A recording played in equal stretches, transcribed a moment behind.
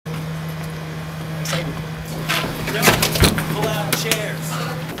excited. Pull out chairs.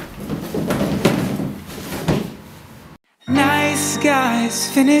 Nice guys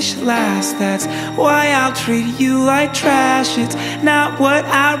finish last, that's why I'll treat you like trash. It's not what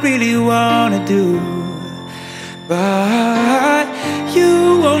I really wanna do, but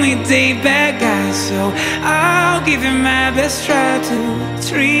you only date bad guys, so I'll give it my best try to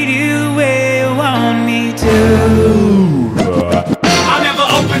treat you the way you want me to. I'll never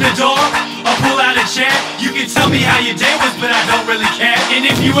open the door or pull out a chair. You can tell me how your day was, but I don't really care. And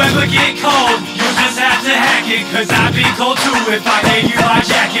if you ever get cold, you'll just have to hack it, cause I'd be cold too if I gave you my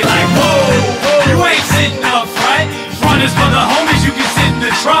jacket. Like, whoa, you ain't sitting up front. Front is for the homies, you can sit in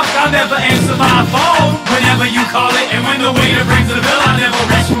the trunk. I'll never answer my phone whenever you call it, and when the waiter brings the bill, I'll never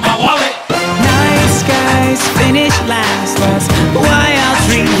reach for my wallet. Nice guys finish last, that's why I'll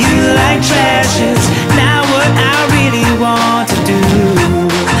treat you like trash. It's not what I really want to do,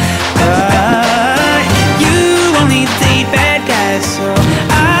 but you only date bad guys, so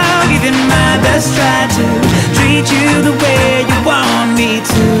I'll give it my best try to treat you the way you want me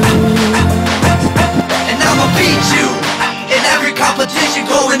to. And I'ma beat you in every competition.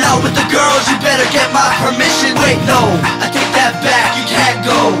 Going out with the girls, you better get my permission. Wait, no, I take that back, you can't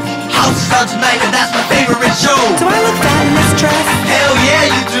go. House is on tonight and that's my favorite show. Do I look fat in this dress? Hell yeah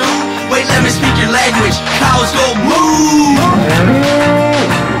you do. Wait, let me speak your language. Cows go moo.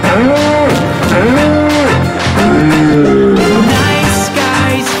 Nice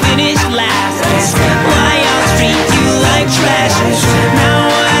guys finish last, that's why I'll treat you like trash. It's not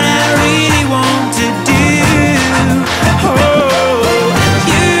what I really want to do. Oh,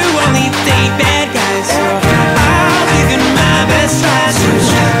 you only date bad guys, so I'll give it my best try to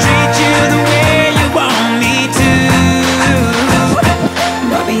treat you the way you want me to.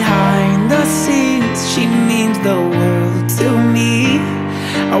 But behind the scenes, she means the world to me.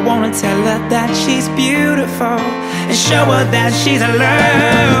 I wanna tell her that she's beautiful and show her that she's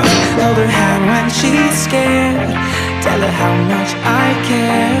alone. Hold her hand when she's scared, tell her how much I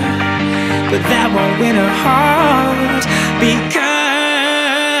care, but that won't win her heart, because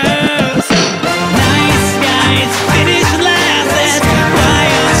nice guys finish last. That's why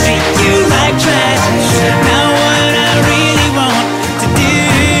I'll treat you like trash. Now what I really want to do.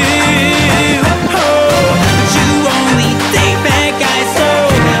 Oh, but you only date bad guys, so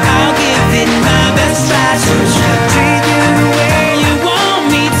I'll give it my best try to treat you the way you want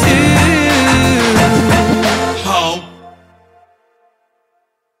me to. Ho.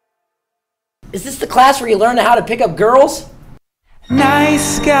 Is this the class where you learn how to pick up girls?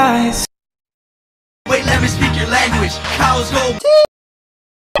 Nice guys. Wait, let me speak your language. Cows go.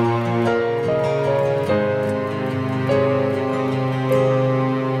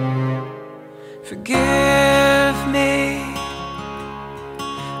 Forgive me,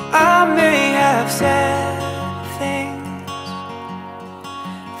 I may have said things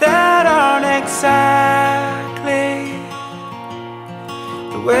that aren't exactly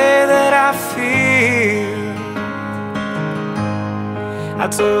the way that I feel. I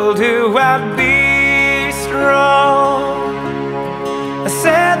told you I'd be strong, I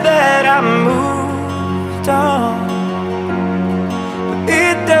said that I moved on, but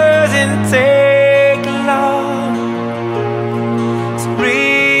it doesn't take long to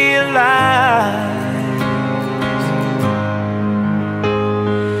realize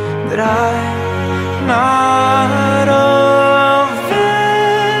that I'm not of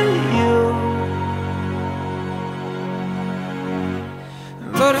value.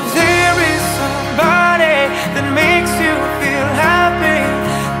 But if there is somebody that makes you feel happy,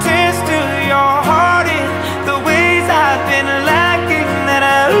 tends to your heart in the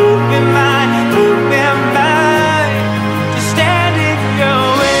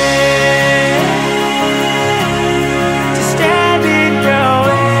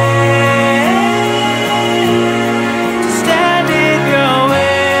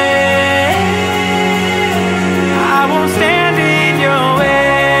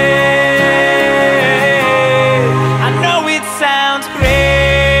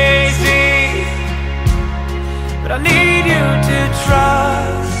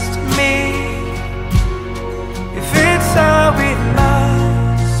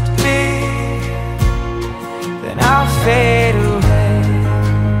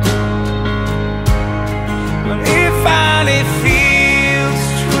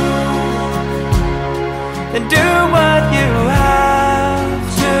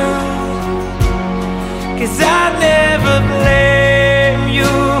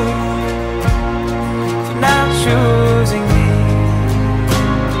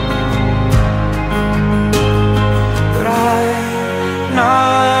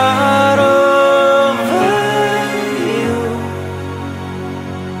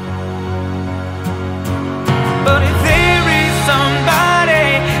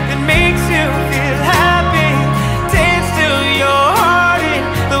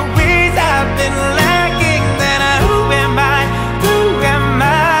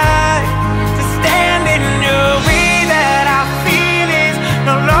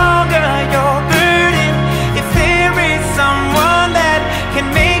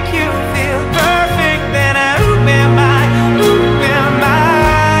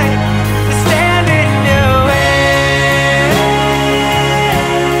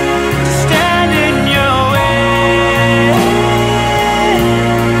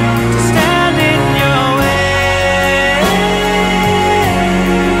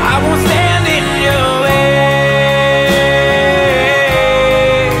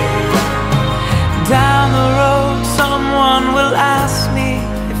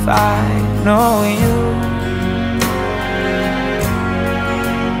if I know you.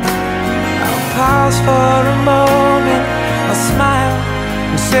 I'll pause for a moment, I'll smile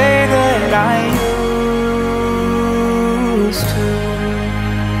and say that I used to.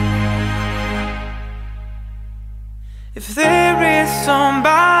 If there is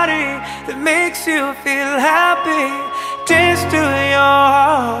somebody that makes you feel happy, taste to your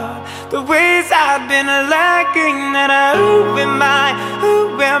heart the ways I've been lacking, then who am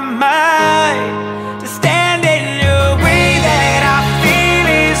I to stand in your way? That I feel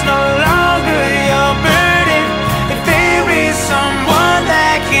is no longer your burden. If there is someone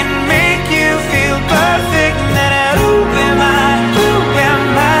that can make you feel perfect, then who am I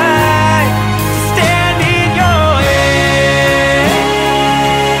to stand in your way?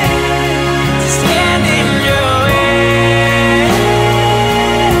 To stand in your way.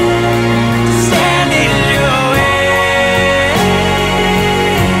 To stand in your way.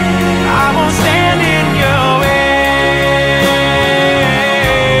 I won't stand in your way.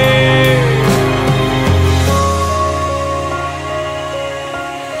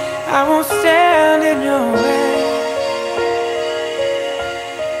 I won't stand in your way.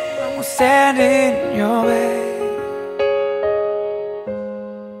 I won't stand in your way.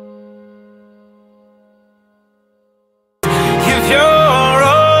 If you're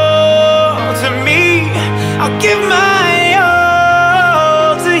all to me, I'll give my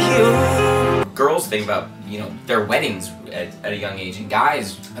all to you. Girls think about, their weddings at a young age, and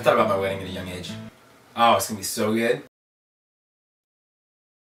guys, I thought about my wedding at a young age. Oh, it's gonna be so good.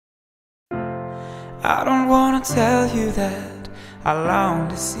 I don't wanna tell you that I long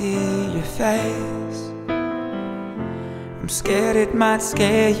to see your face. I'm scared it might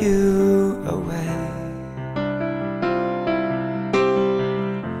scare you away.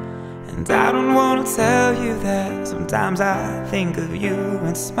 And I don't wanna tell you that sometimes I think of you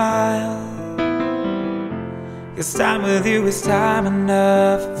and smile. 'Cause time with you is time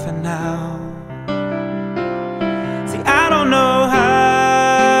enough for now. See, I don't know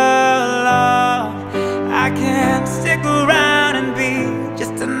how long I can stick around and be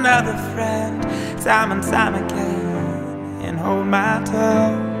just another friend, time and time again, and hold my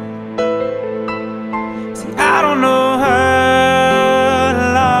tongue. See, I don't know how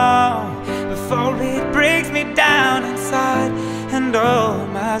long before it breaks me down inside, and all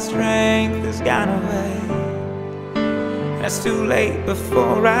my strength is gone away. And it's too late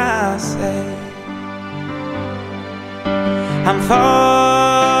before I say I'm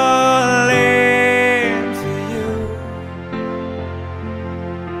falling for you.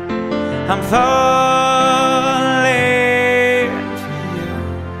 I'm falling for you.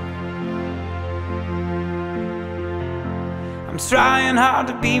 I'm trying hard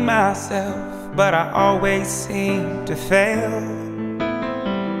to be myself, but I always seem to fail.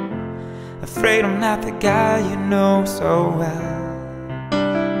 Afraid I'm not the guy you know so well.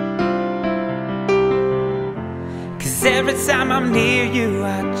 'Cause every time I'm near you,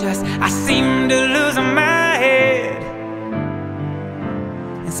 I seem to lose my head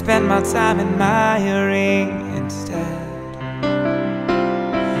and spend my time admiring instead.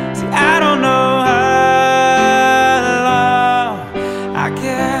 See, I don't know how long I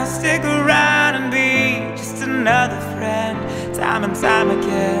can stick around and be just another friend, time and time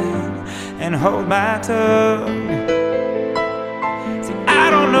again, and hold my tongue. See, I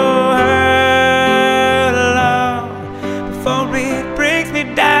don't know how long before it breaks me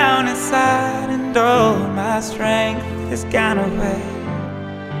down inside, and all my strength is gone away.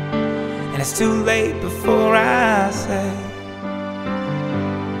 And it's too late before I say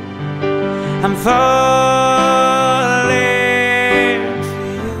I'm falling for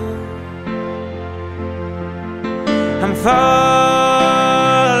you. I'm falling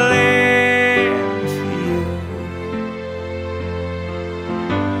for you.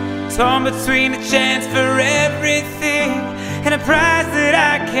 Torn between a chance for everything and a price that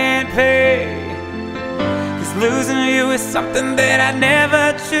I can't pay. 'Cause losing you is something that I never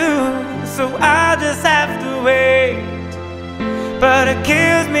choose, so I'll just have to wait. But it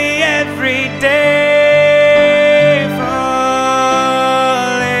kills me every day,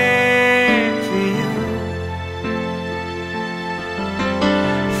 falling for you.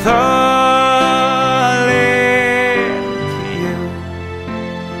 Falling for you.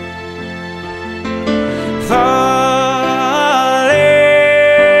 Falling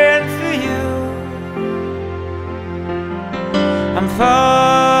for you. I'm falling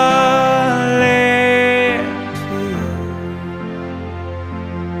for you.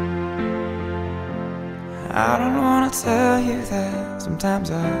 I don't wanna tell you that sometimes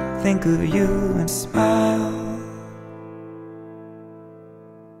I think of you and smile.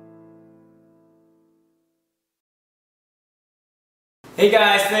 Hey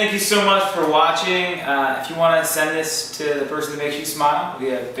guys, thank you so much for watching. If you want to send this to the person that makes you smile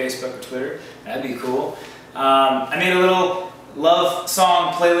via Facebook or Twitter, that'd be cool. I made a little love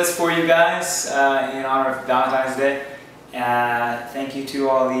song playlist for you guys in honor of Valentine's Day. Thank you to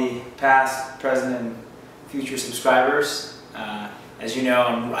all the past, present, and future subscribers. As you know,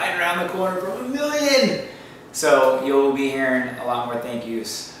 I'm right around the corner from 1 million! So you'll be hearing a lot more thank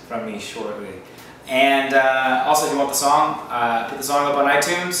yous from me shortly. And also, if you want the song, put the song up on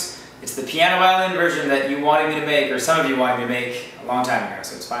iTunes. It's the piano violin version that you wanted me to make, or some of you wanted me to make a long time ago,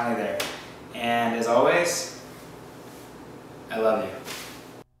 so it's finally there. And as always, I love you.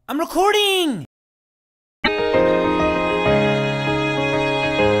 I'm recording!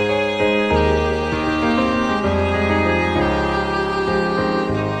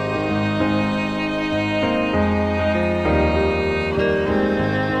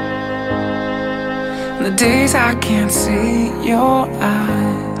 The days I can't see your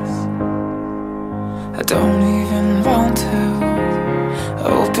eyes, I don't even want to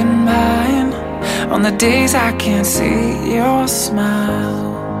open mine. On the days I can't see your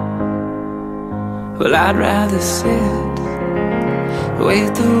smile, well, I'd rather sit,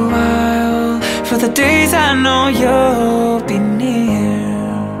 wait a while for the days I know you'll be near.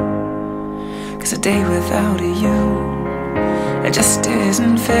 'Cause a day without you, it just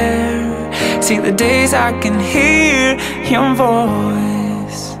isn't fair. See, the days I can hear your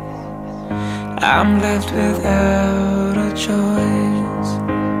voice, I'm left without a choice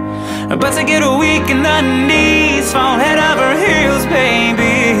but to get weak in the knees, fall head over heels,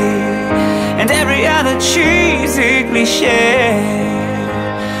 baby, and every other cheesy cliche.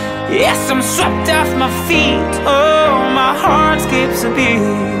 Yes, I'm swept off my feet, oh, my heart skips a beat,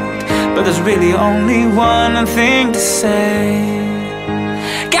 but there's really only one thing to say.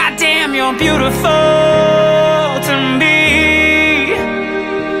 Goddamn, you're beautiful to me.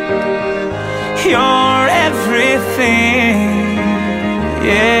 You're everything,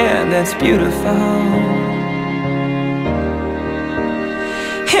 yeah, that's beautiful.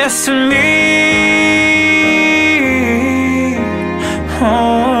 Yes, to me.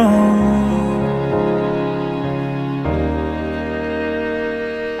 Oh.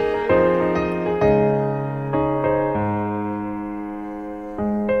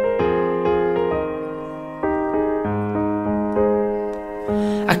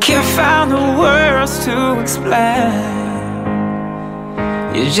 I can't find the words to explain.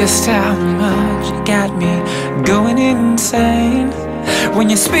 You're just how much you got me going insane. When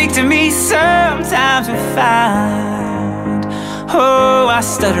you speak to me, sometimes we find, oh, I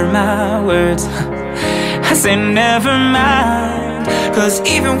stutter my words. I say never mind, 'cause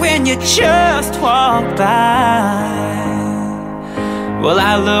even when you just walk by, well,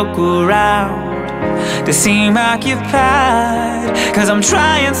 I look around to seem occupied, 'cause I'm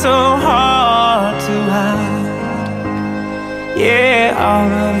trying so hard to hide, yeah,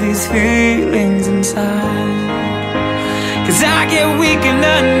 all of these feelings inside. 'Cause I get weak in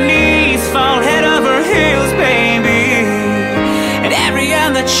the knees, fall head over heels, baby, and every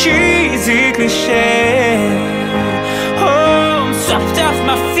other cheesy cliche. Oh, I'm swept off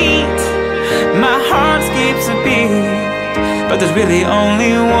my feet, my heart skips a beat, but there's really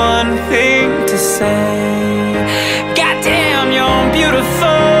only one thing to say. Goddamn, you're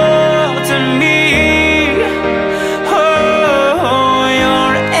beautiful to me. Oh,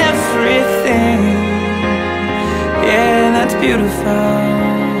 you're everything, yeah, that's beautiful.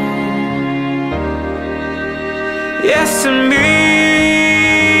 Yes, to me.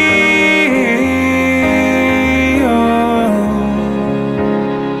 Oh.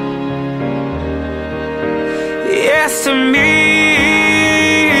 Yes, to me.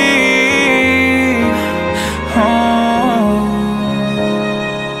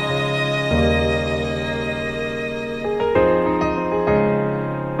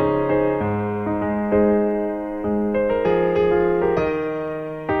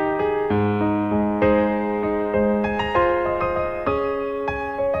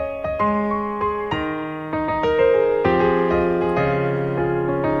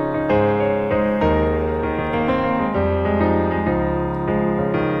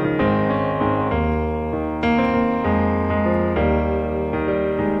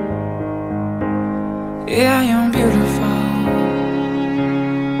 Yeah, you're beautiful.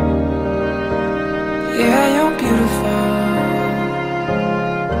 Yeah, you're beautiful.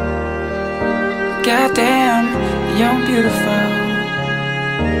 Goddamn, you're beautiful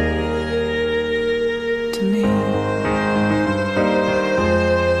to me.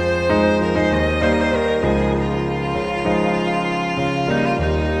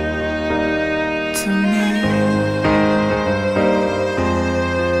 To me.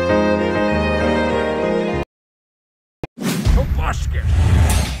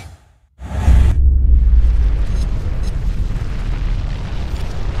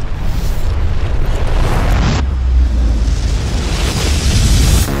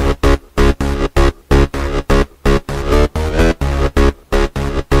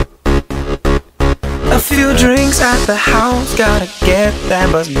 at the house, gotta get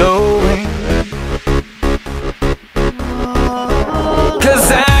that bus going.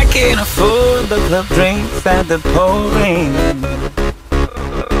 'Cause I can't afford the club drinks that they're pouring.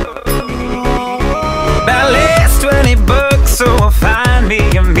 Ballet's $20, so I'll find me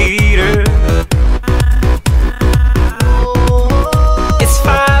a meter. It's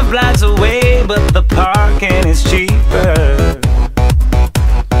 5 blocks away, but the parking is cheaper.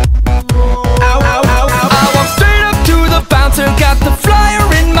 I walked straight up to the bouncer, got the flyer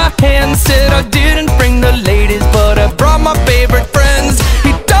in my hand. Said I didn't bring the ladies, but I brought my favorite friends.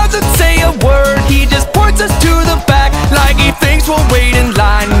 He doesn't say a word, he just points us to the back, like he thinks we'll wait in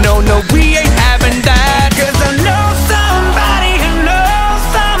line. No, we ain't having that. 'Cause I know somebody who knows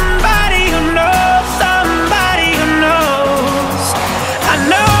somebody who knows somebody who knows. I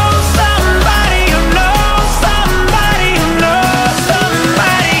know somebody who knows somebody who knows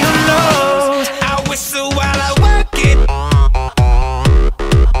somebody who knows. I whistle while I work it.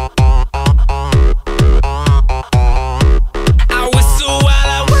 I whistle while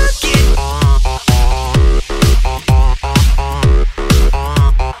I work it.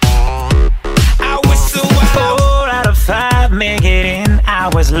 I whistle while 4 out of 5 make it in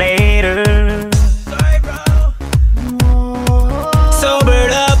hours later.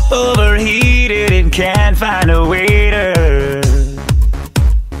 Sobered up, overheated, and can't find a waiter.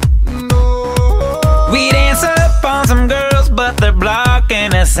 We dance up on some girls, but they're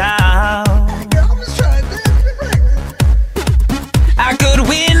blocking us out. I could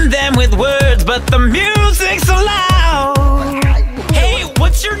win them with words, but the music's so loud. Hey,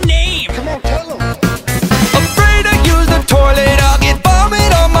 what's your name? Afraid to use the toilet, I'll get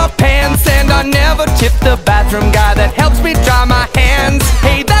vomit on my pants. And I never tip the bathroom guy that helps me dry my hands.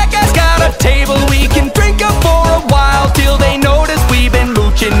 Hey, that guy's got a table, we can drink up for a while, till they notice we've been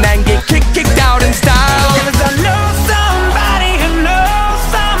mooching and get kicked out in style. 'Cause I know somebody who knows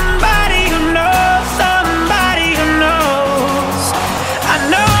somebody who knows somebody who knows. I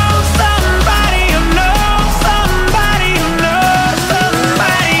know somebody who knows somebody who knows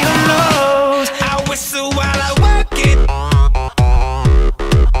somebody who knows. I whistle while I work it.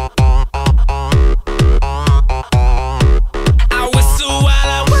 I whistle while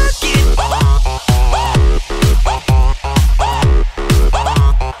I work it.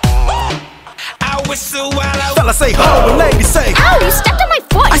 I whistle while I Fellas say ho, and ladies say Ow, you stepped on my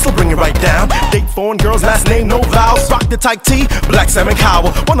foot! I still bring it right down. Date foreign girls, last name, no vowels. Rock the tight tee, black salmon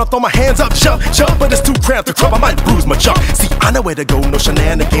cowl. Wanna throw my hands up, jump, but it's too cramped to crumb. I might bruise my junk. See, I know where to go, no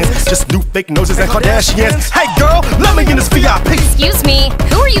shenanigans. Just new fake noses and Kardashians. Hey girl, let me in this VIP. Excuse me,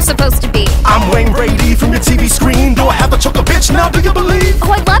 who are you supposed to be? I'm Wayne Brady from your TV screen. Do I have to choke a bitch now? Do you believe?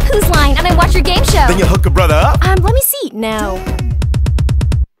 Oh, I love Who's Line, and I watch your game show. Then you hook a brother up. Let me see. No.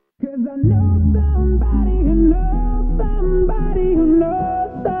 'Cause I know somebody who knows somebody who knows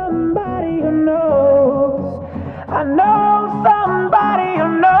somebody who knows. I know somebody who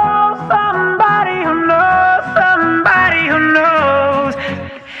knows somebody who knows somebody who knows.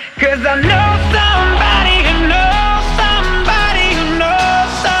 'Cause I know somebody who knows somebody who knows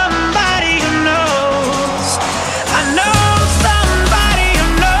somebody who knows. I know somebody who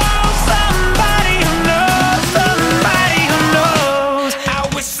knows somebody who knows somebody who knows. I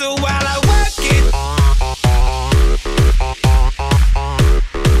whistle while I work it.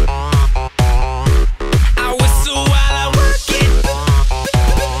 I whistle while I work it.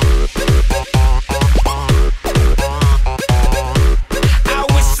 I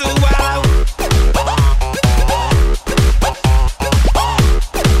whistle while I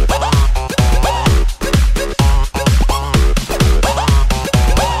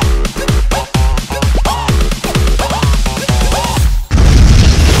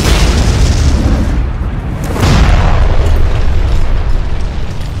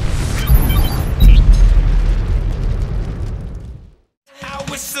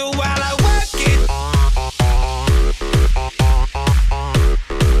whistle while I work it.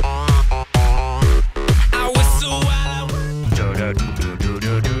 I whistle while I work.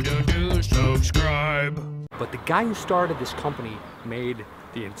 Subscribe. But the guy who started this company made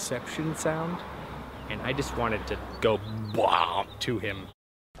the Inception sound, and I just wanted to go bomb to him.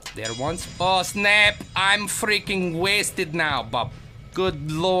 There once. Oh snap! I'm freaking wasted now, Bob.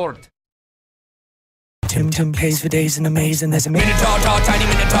 Good lord. Tim pays for days and amazing. There's a Minotaur, tiny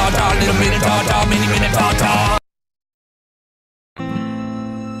Minotaur, little Minotaur, mini Minotaur.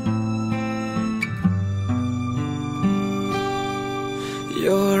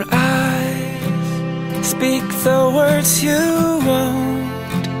 Your eyes speak the words you won't,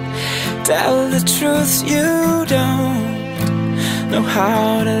 tell the truths you don't know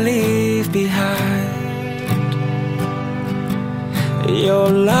how to leave behind. Your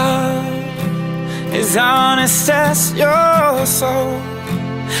love is honest as your soul,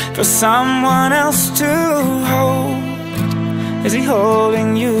 for someone else to hold. Is he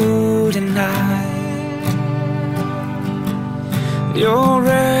holding you tonight? Your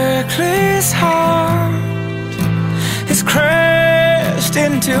reckless heart has crashed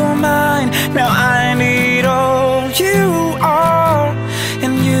into mine. Now I need all you are,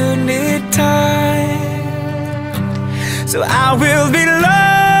 and you need time. So I will be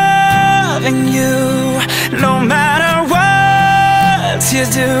loving you no matter what you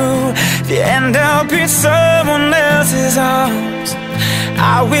do. If you end up in someone else's arms,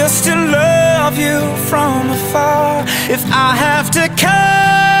 I will still love you from afar. If I have to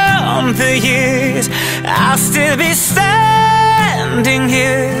count the years, I'll still be standing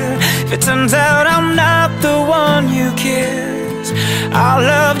here. If it turns out I'm not the one you kiss, I'll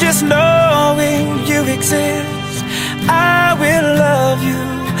love just knowing you exist. I will love you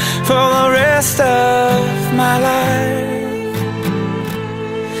for the rest of my life,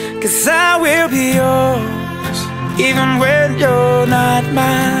 'cause I will be yours even when you're not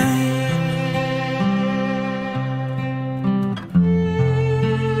mine.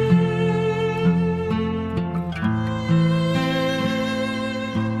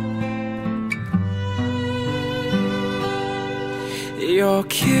 Your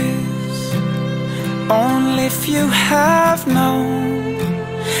kiss, only few have known.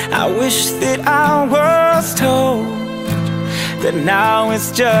 I wish that I was told that now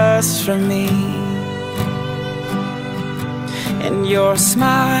it's just for me. And your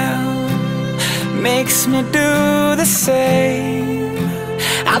smile makes me do the same.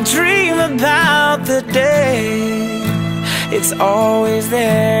 I dream about the day it's always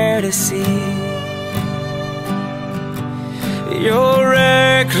there to see. Your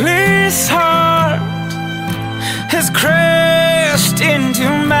reckless heart has crashed into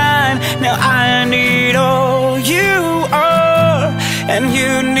mine. Now I need all you are, and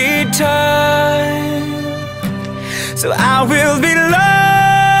you need time. So I will be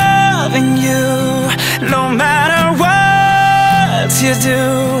loving you no matter what you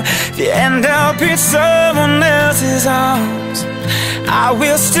do. If you end up in someone else's arms, I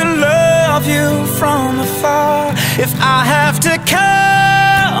will still love you from afar. If I have to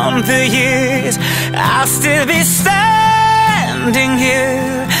count the years, I'll still be standing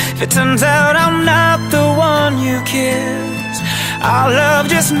here. If it turns out I'm not the one you kiss, I'll love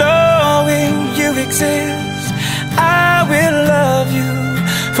just knowing you exist. I will love you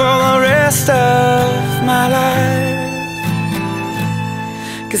for the rest of my life,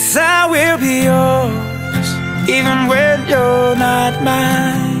 'cause I will be yours even when you're not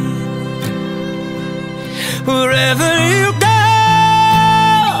mine. Wherever you go,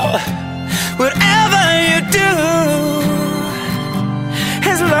 whatever you do,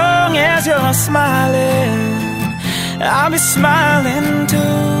 as long as you're smiling, I'll be smiling too.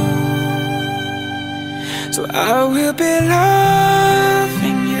 So I will be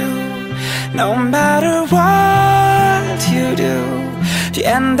loving you no matter what you do. If you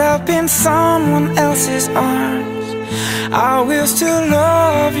end up in someone else's arms, I will still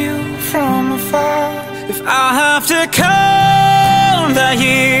love you from afar. If I have to count the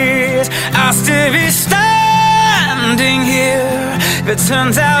years, I'll still be standing here. If it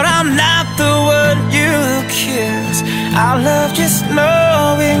turns out I'm not the one you kiss, I'll love just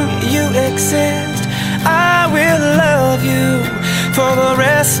knowing you exist. I will love you for the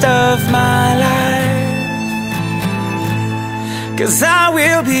rest of my life, 'cause I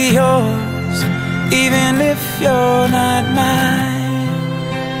will be yours even if you're not mine.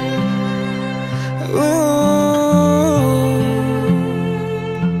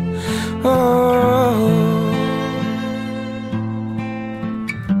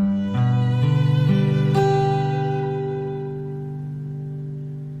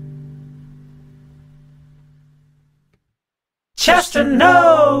 Chester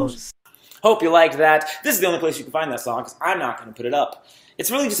knows! Hope you liked that. This is the only place you can find that song, because I'm not going to put it up.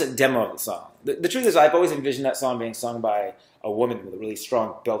 It's really just a demo of the song. The truth is, I've always envisioned that song being sung by a woman with a really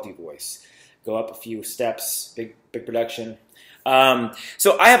strong, belty voice. Go up a few steps, big production.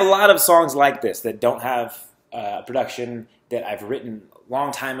 So I have a lot of songs like this that don't have production that I've written a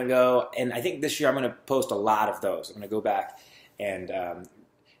long time ago, and I think this year I'm going to post a lot of those. I'm going to go back and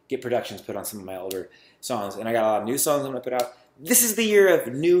get productions put on some of my older songs, and I got a lot of new songs I'm going to put out. This is the year of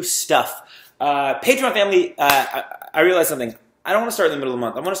new stuff. Patreon family, I realized something. I don't want to start in the middle of the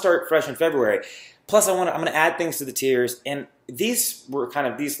month. I want to start fresh in February. Plus, I'm going to add things to the tiers, and these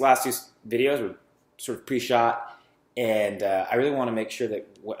last two videos were sort of pre-shot, and I really want to make sure that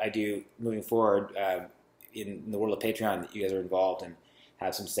what I do moving forward in the world of Patreon that you guys are involved and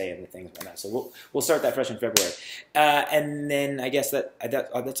have some say in the things right now. So we'll start that fresh in February, and then I guess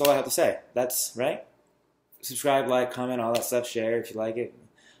that's all I have to say. That's right. Subscribe, like, comment, all that stuff. Share if you like it.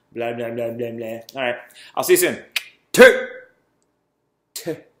 Blah blah blah blah blah. All right, I'll see you soon.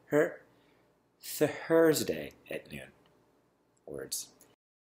 Thursday at noon. Words.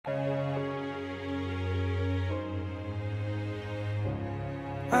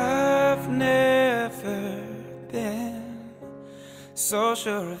 I've never been so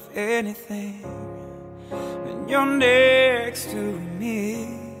sure of anything when you're next to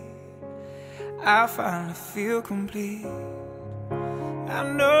me. I finally feel complete. I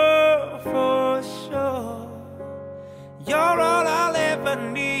know for sure you're all I'll ever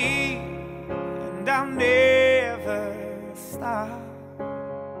need, and I'll never stop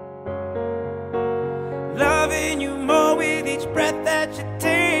loving you more with each breath that you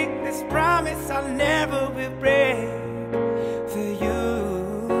take. This promise I'll never will break for you.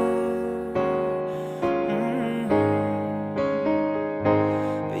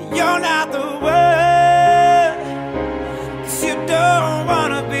 But you're not the one, 'cause you don't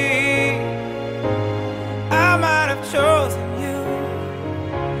wanna be. I might have chosen you,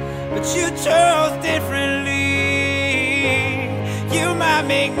 but you chose differently. You might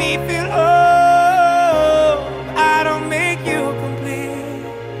make me feel whole, I don't make you complete.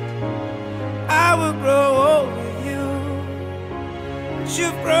 I will grow old with you, but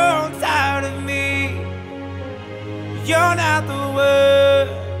you've grown tired of me. You're not the one,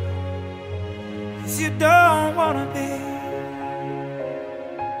 'cause you don't wanna be.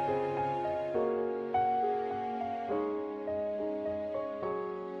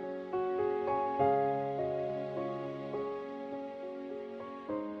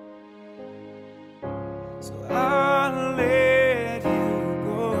 So I'll let you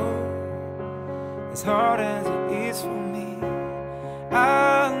go, as hard as it is for me.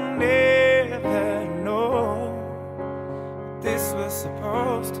 I'll never know what this was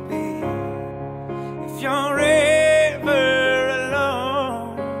supposed to be. If you're ever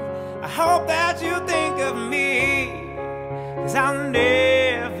alone, I hope that you think of me, 'cause I'll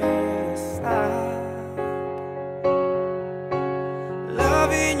never stop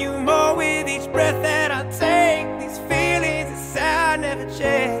loving you more with each breath that I take. These feelings inside never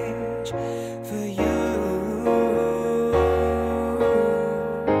change for you.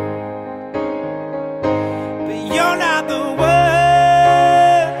 But you're not the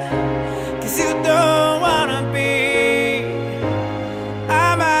one, 'cause you don't wanna be.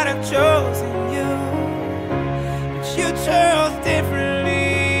 I might have chosen you, but you chose differently.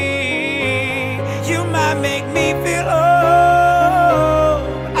 You might make me feel old,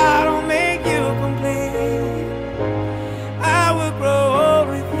 I don't make you complete. I will grow old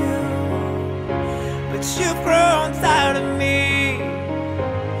with you, but you've grown tired of me.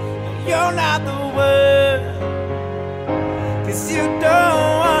 You're not the one, 'cause you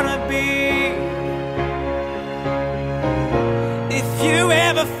don't wanna be. If you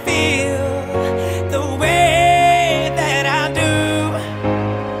ever feel the way that I do,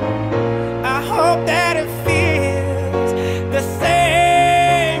 I hope that it feels the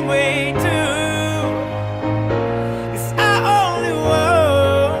same way too. 'Cause I only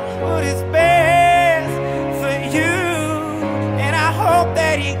want what is best for you, and I hope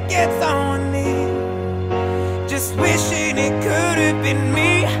that it gets on me. Just wishing it could have been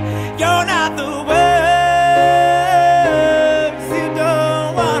me. You're not the one, 'cause you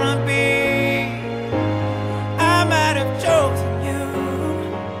don't wanna be. I might have chosen you,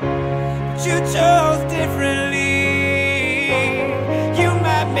 but you chose differently. You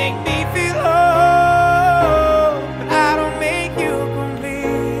might make me feel whole, but I don't make you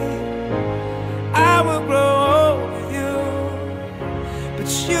complete. I will grow old with you, but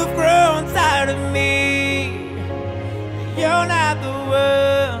you've grown tired of me. You're not the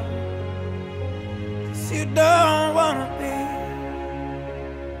one, 'cause you don't wanna be.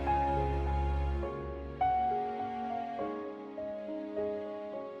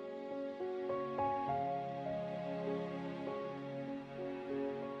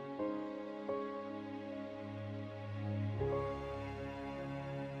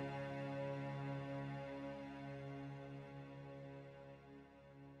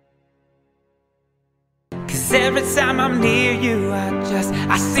 Cause every time I'm near you,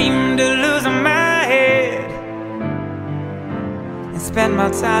 I seem to lose my head and spend my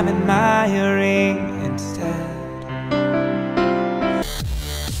time admiring instead.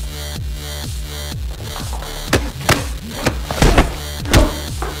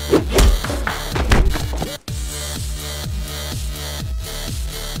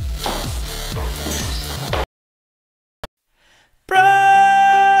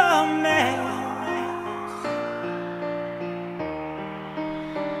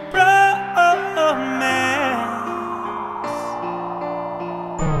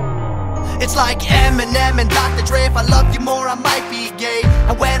 like Eminem and Dr. Dre. If I loved you more, I might be gay.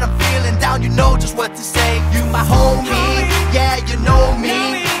 And when I'm feeling down, you know just what to say. You my homie, yeah, you know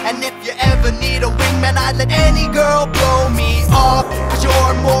me. And if you ever need a wingman, I'd let any girl blow me off. Cause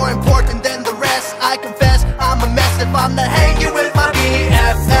you're more important than the rest. I confess, I'm a mess if I'm not hanging with my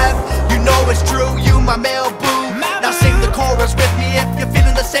BFF. You know it's true, you my male boo. Now sing the chorus with me if you're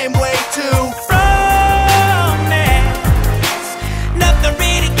feeling the same way too. Bromance, nothing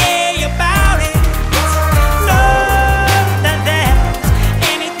really gay about it. Not that there's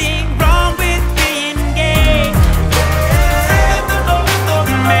anything wrong with being gay.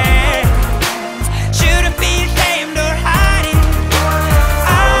 Romance shouldn't be ashamed or hide it.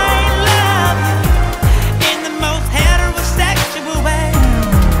 I love you in the most heterosexual way.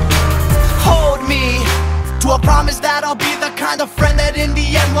 Hold me to a promise that I'll be the kind of friend that in the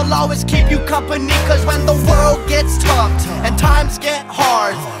end will always keep you company. Cause when the world gets tough and times get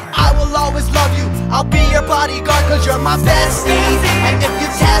hard, I will always love you, I'll be your bodyguard. Cause you're my bestie, and if you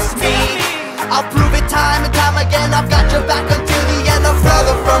test me, I'll prove it time and time again. I've got your back until the end. A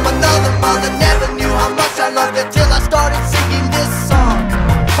brother from another mother, never knew how much I loved you till I started singing this song.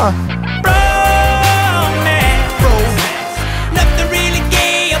 Bromance, nothing really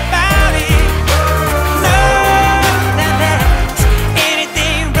gay about it. Not that there's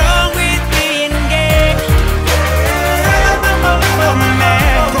anything wrong with being gay.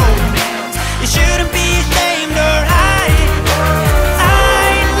 Romance, you shouldn't be ashamed or hide it. I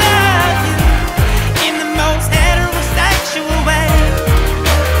love you in the most heterosexual way.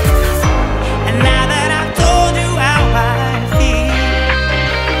 And now that I've told you how I feel,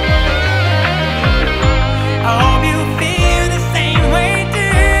 I hope you feel the same way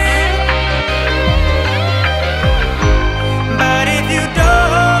too. But if you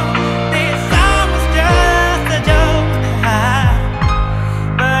don't, this song was just a joke.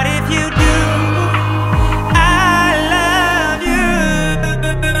 But if you do, I love you.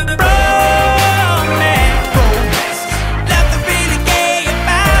 Bromance, nothing really gay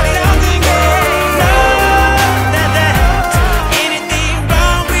about it. Not that there's anything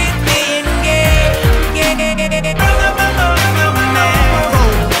wrong with being gay.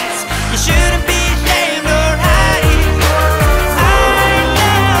 Romance, you shouldn't be ashamed or hide it. I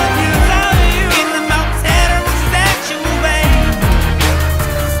love you in the most heterosexual way.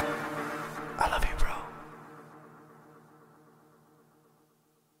 I love you, bro.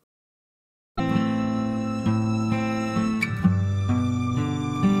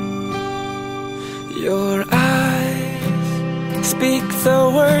 Your eyes speak the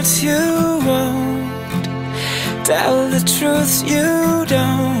words you won't, tell the truths you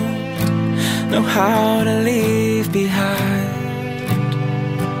don't know how to leave behind.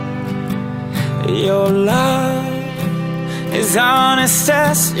 Your love is honest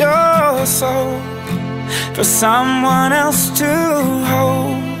as your soul, for someone else to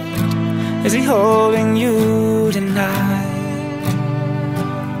hold. Is he holding you tonight?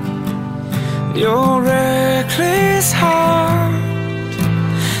 Your reckless heart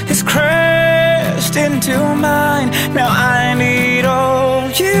has crashed into mine. Now I need all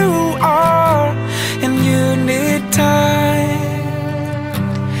you are, and you need time.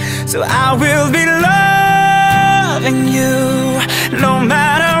 So I will be loving you no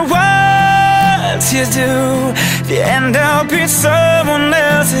matter what you do. The end up in someone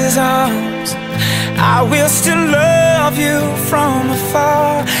else's arms, I will still love you from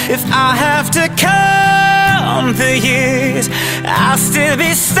afar. If I have to count the years, I'll still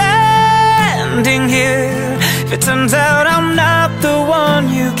be standing here. If it turns out I'm not the one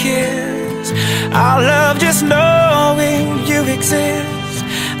you kiss, I'll love just knowing you exist.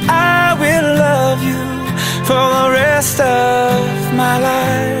 I will love you for the rest of my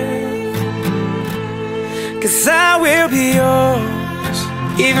life, 'cause I will be yours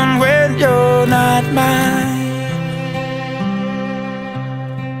even when you're not mine.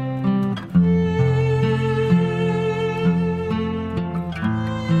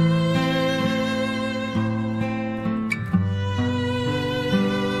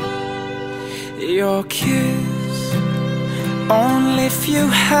 Your kiss, only few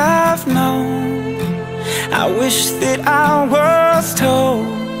have known. I wish that I was told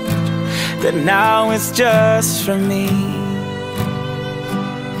that now it's just for me.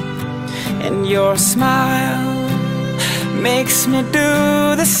 And your smile makes me do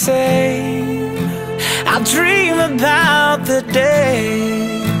the same. I dream about the day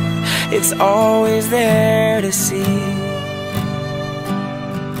it's always there to see.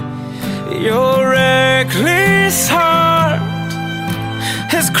 Your reckless heart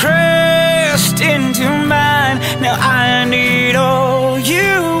has crashed into mine. Now I need all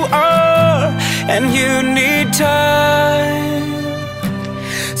you are,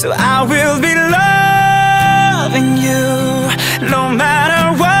 So I will be loving you no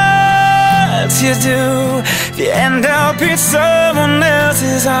matter what you do. If you end up in someone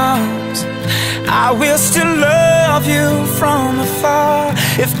else's arms, I will still love you from afar.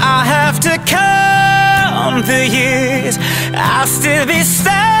 If I have to count the years, I'll still be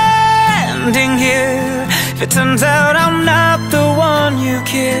standing here. If it turns out I'm not the one you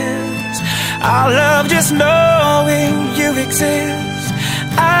kiss, I'll love just knowing you exist.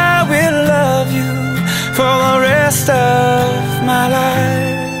 I will love you for the rest of my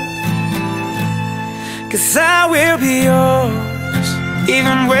life, 'cause I will be yours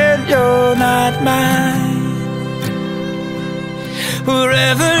even when you're not mine.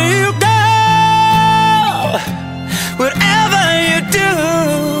 Wherever you go, whatever you do,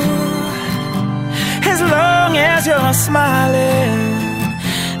 as long as you're smiling,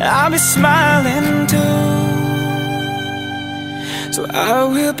 I'll be smiling too. So I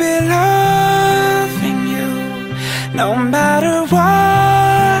will be loving you no matter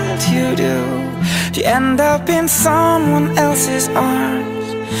what you do. If you end up in someone else's arms,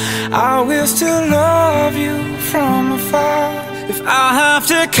 I will still love you from afar. If I have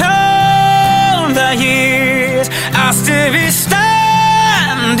to count the years, I'll still be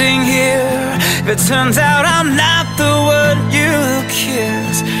standing here. If it turns out I'm not the one you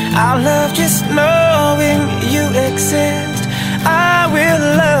kiss, I love just knowing you exist. I will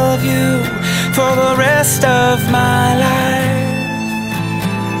love you for the rest of my life,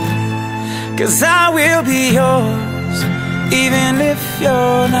 'cause I will be yours even if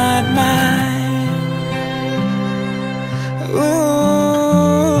you're not mine. Ooh,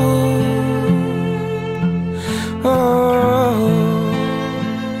 oh.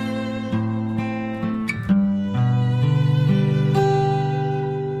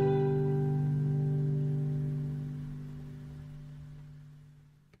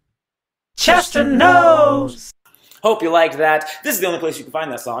 Chester knows. Hope you liked that. This is the only place you can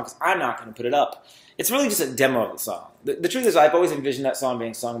find that song because I'm not going to put it up. It's really just a demo of the song. The truth is, I've always envisioned that song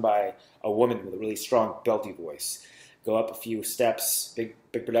being sung by a woman with a really strong, belty voice. Go up a few steps, big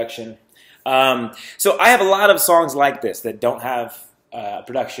production. So I have a lot of songs like this that don't have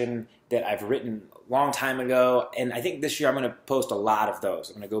production that I've written a long time ago, and I think this year I'm going to post a lot of those.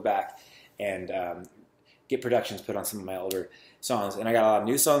 I'm going to go back and get productions put on some of my older songs, and I got a lot of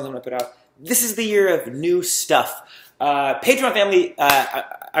new songs I'm going to put out. This is the year of new stuff. Patreon family,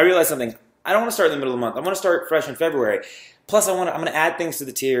 I realized something. I don't want to start in the middle of the month. I want to start fresh in February. Plus, I'm going to add things to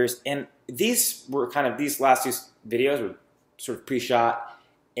the tiers. And these last two videos were sort of pre-shot.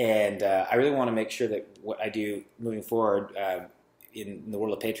 And I really want to make sure that what I do moving forward in the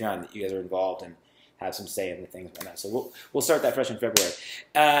world of Patreon, that you guys are involved and have some say in the things right now. So we'll start that fresh in February.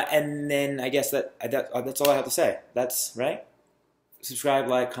 And then I guess that's all I have to say. That's right. Subscribe,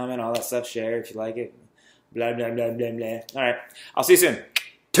 like, comment, all that stuff. Share if you like it. Blah, blah, blah, blah, blah. All right. I'll see you soon.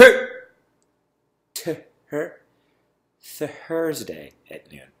 Thursday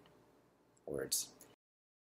at noon. Words.